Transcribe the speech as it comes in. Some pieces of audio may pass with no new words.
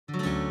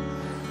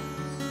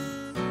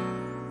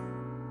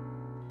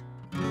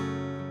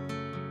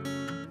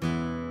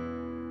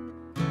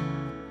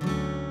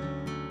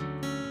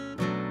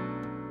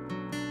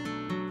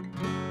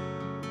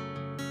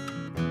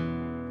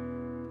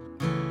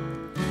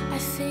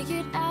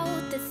figured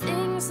out that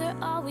things are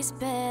always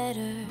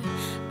better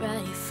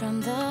right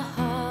from the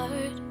heart.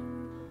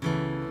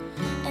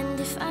 And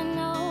if I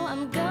know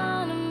I'm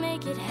gonna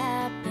make it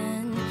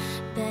happen,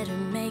 better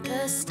make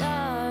a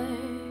start.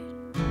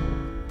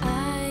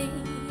 I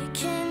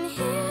can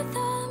hear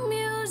the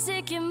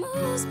music, it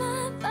moves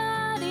my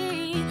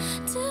body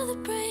till the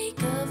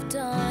break of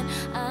dawn.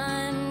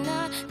 I'm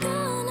not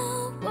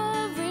gonna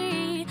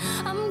worry,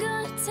 I'm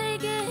gonna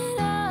take it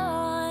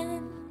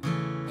on.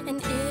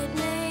 And it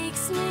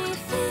makes me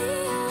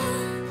feel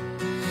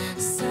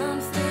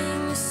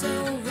something so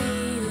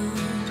real,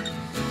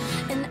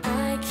 and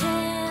I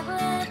can't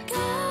let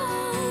go.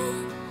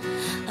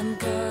 I'm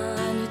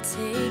gonna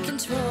take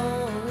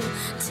control,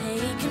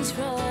 take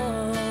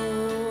control,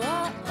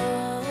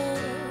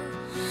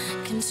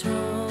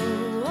 control,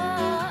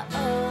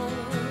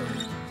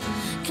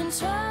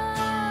 control,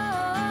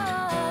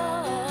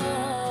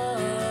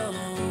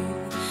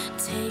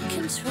 take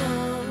control.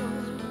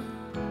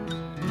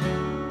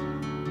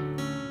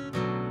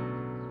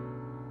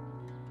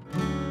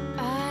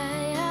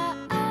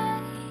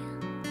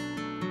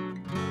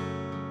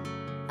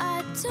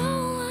 I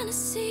don't wanna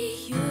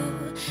see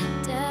you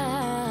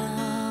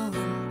down.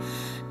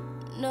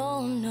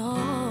 No, no,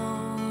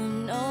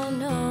 no,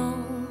 no.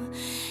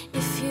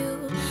 If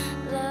you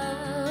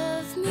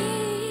love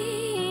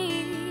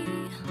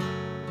me,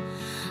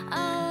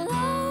 I'll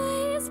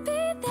always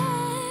be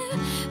there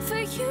for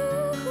you.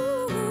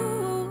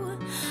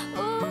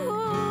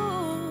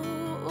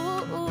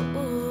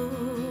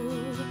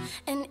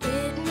 And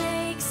it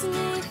makes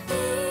me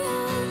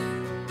feel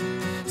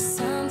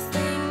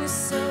something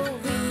so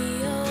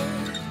real,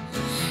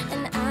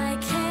 and I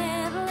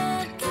can't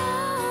let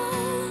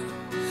go.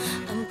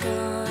 I'm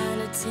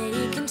gonna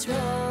take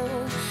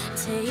control,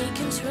 take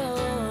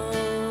control,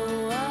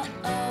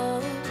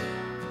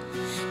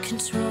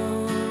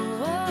 control,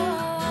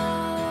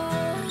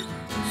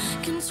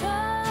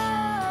 control,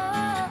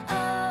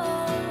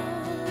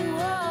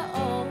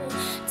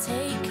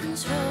 take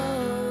control.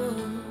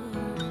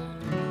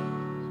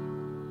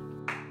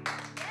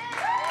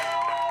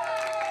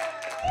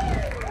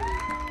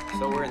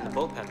 So we're in the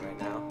bullpen right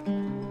now.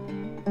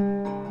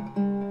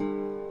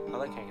 I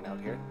like hanging out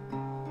here.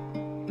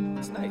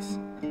 It's nice.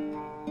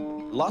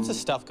 Lots of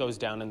stuff goes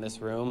down in this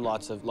room,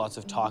 lots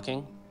of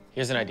talking.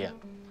 Here's an idea.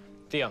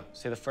 Theo,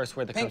 say the first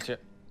word that comes to your...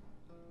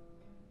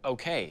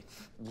 Okay.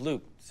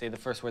 Luke, say the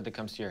first word that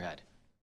comes to your head.